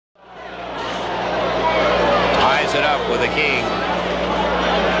King.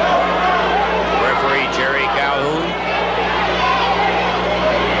 Referee Jerry Calhoun.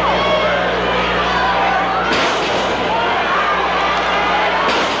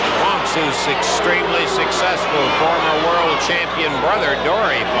 Funk's his extremely successful former world champion brother,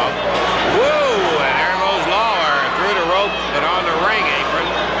 Dory Funk. Woo! And there goes Lawler through the rope, but on the ring apron.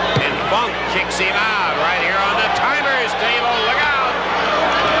 And Funk kicks him out right here on the timer's table. Look out!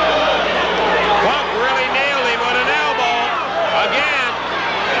 Funk really nailed him with an elbow. Again.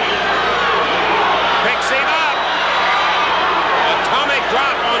 Picks him up. Atomic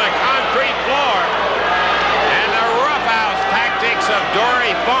drop on a concrete floor. And the roughhouse tactics of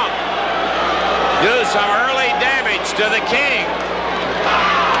Dory Funk do some early damage to the King.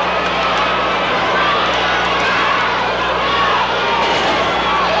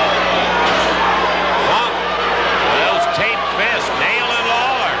 Funk, those taped fists, nailing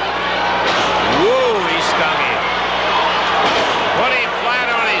Lawler. Woo, he stung him. Put him flat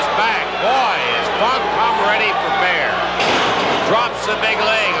on his back. Boy, is Funk come ready for bear. Drops the big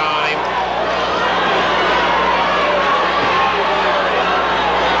leg on him.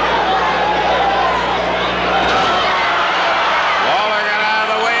 Lawler got out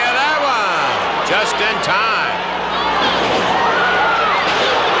of the way of that one. Just in time.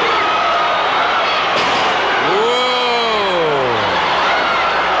 Whoa.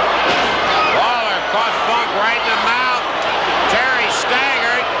 Lawler caught Funk right in the mouth. Terry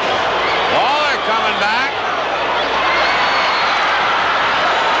staggered. Lawler coming back.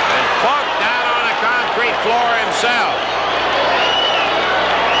 And Funk down on the concrete floor himself.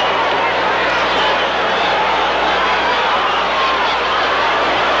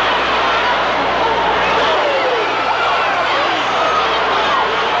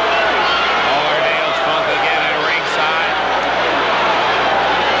 Lawler nails Funk again at ringside.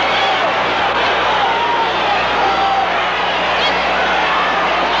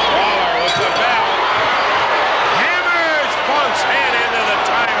 Lawler with the bell. Hammers Funk's head into the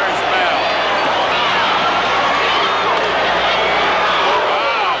timer's bell.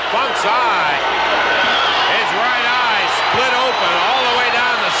 Wow, Funk's eye. His right eye split open all the way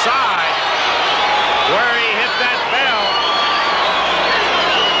down the side where he hit that bell.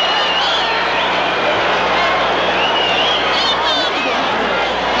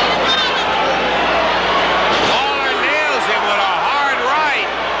 Lawler nails him with a hard right.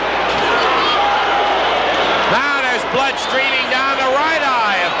 Now there's blood streaming down the right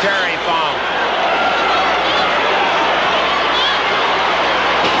eye of Terry Funk.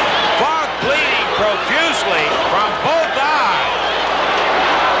 Funk bleeding profusely from both eyes.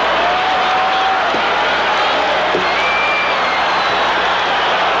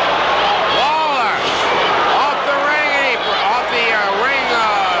 Lawler off the ring apron, off the ring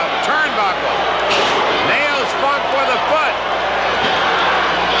turnbuckle. Nails Funk with a foot.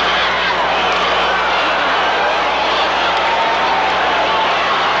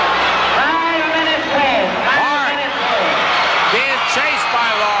 Hart being chased by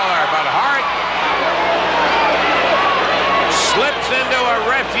Lawler, but Hart slips into a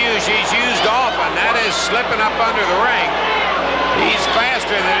refuge he's used often. That is slipping up under the ring. He's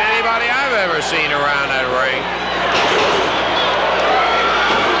faster than anybody I've ever seen around that ring.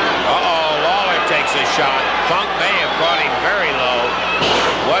 Uh-oh, Lawler takes a shot. Funk may have caught him very low.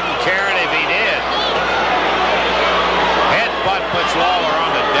 Wasn't caring if he did. Headbutt puts Lawler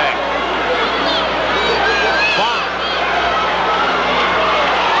on the deck. Funk,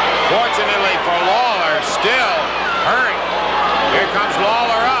 fortunately for Lawler, still hurt. Here comes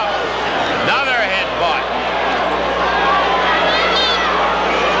Lawler up. Another headbutt.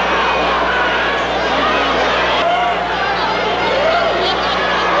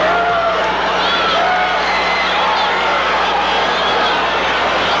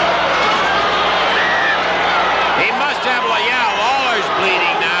 He must have, yeah, Lawler's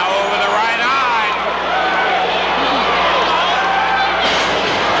bleeding now over the right eye.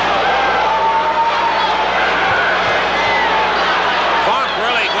 Funk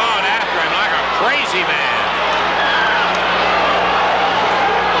really going after him like a crazy man.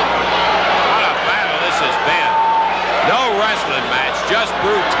 What a battle this has been. No wrestling match, just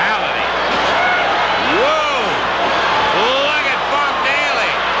brutality. Whoa! Look at Funk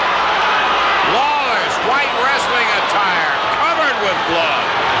nailing. Lawler's white wrestling attire covered with blood.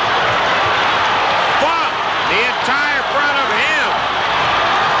 Funk, the entire front of him.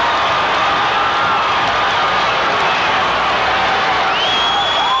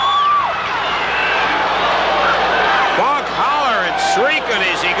 Funk hollering, shrieking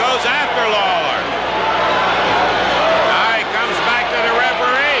as he goes after Lawler. Now he comes back to the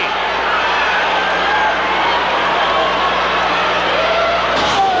referee.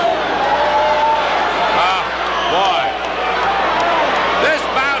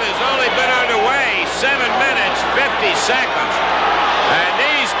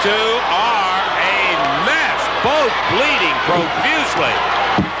 two are a mess, both bleeding profusely.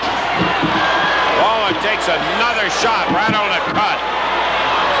 Lawler takes another shot right on the cut.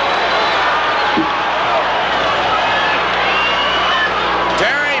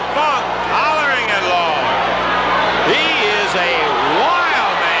 Terry Funk hollering at Lawler. He is a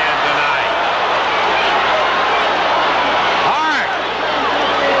wild man tonight. Hart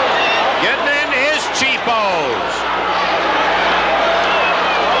getting into his cheapos.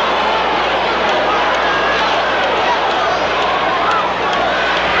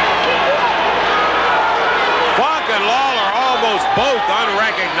 Funk and Lawler almost both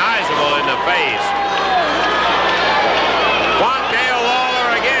unrecognizable in the face. Funk nailed Lawler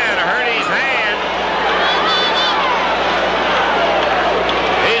again, hurt his hand.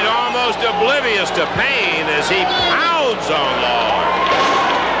 He's almost oblivious to pain as he pounds on